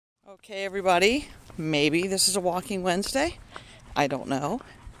Okay, everybody, maybe this is a Walking Wednesday. I don't know.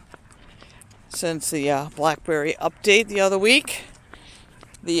 Since the BlackBerry update the other week,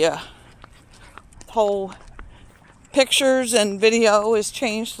 the whole pictures and video is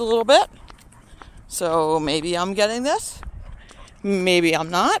changed a little bit. So maybe I'm getting this. Maybe I'm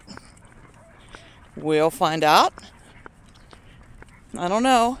not. We'll find out. I don't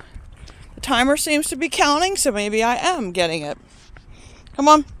know. The timer seems to be counting, so maybe I am getting it. Come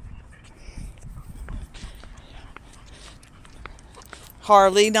on.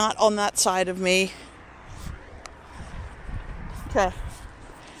 Harley, not on that side of me. Okay.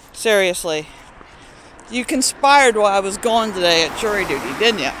 Seriously. You conspired while I was gone today at jury duty,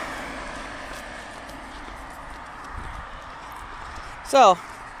 didn't you? So,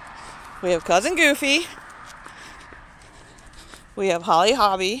 we have Cousin Goofy. We have Holly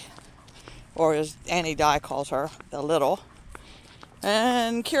Hobby, or as Annie Dye calls her, the little.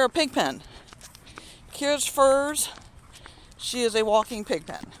 And Khyra Pigpen. Khyra's furs. She is a walking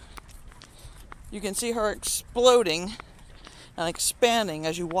pigpen. You can see her exploding and expanding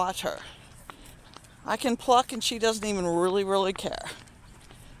as you watch her. I can pluck and she doesn't even really care.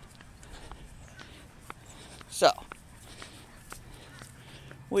 So,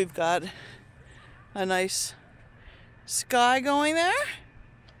 we've got a nice sky going there.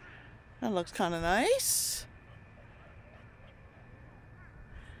 That looks kind of nice.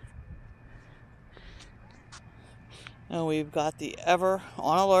 And we've got the ever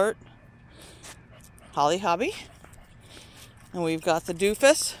on alert Holly Hobby. And we've got the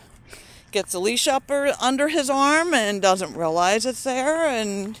doofus. Gets the leash up under his arm and doesn't realize it's there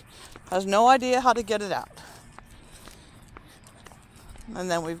and has no idea how to get it out. And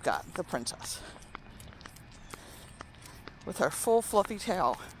then we've got the princess with her full fluffy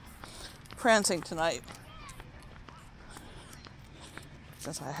tail prancing tonight.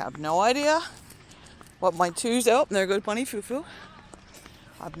 Since I have no idea what my Tuesday, oh, there goes Bunny Foo Foo.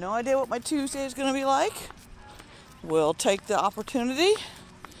 I have no idea what my Tuesday is going to be like. We'll take the opportunity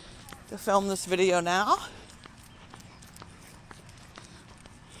to film this video now.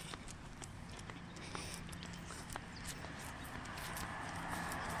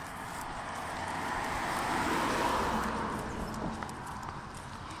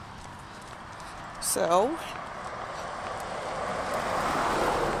 So,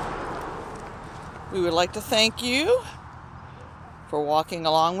 we would like to thank you for walking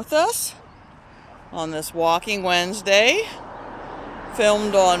along with us on this Walking Wednesday,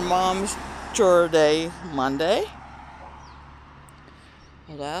 filmed on Mom's Chore Day Monday.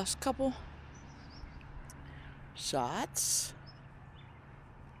 The last couple shots.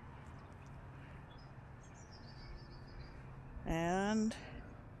 And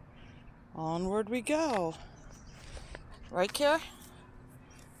onward we go. Right, Khyra?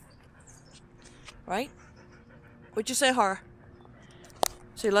 Right? What'd you say, Har?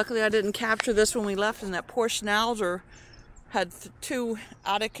 See, luckily I didn't capture this when we left, and that poor Schnauzer had two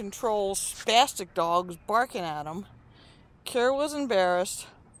out-of-control spastic dogs barking at him. Khyra was embarrassed.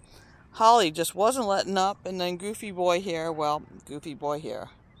 Holly just wasn't letting up, and then Goofy Boy here. Well, Goofy Boy here.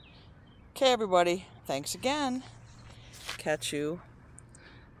 Okay, everybody. Thanks again. Catch you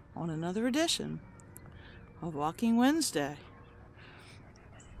on another edition of Walking Wednesday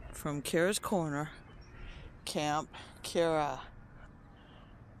from Khyra's Corner, Camp Khyra.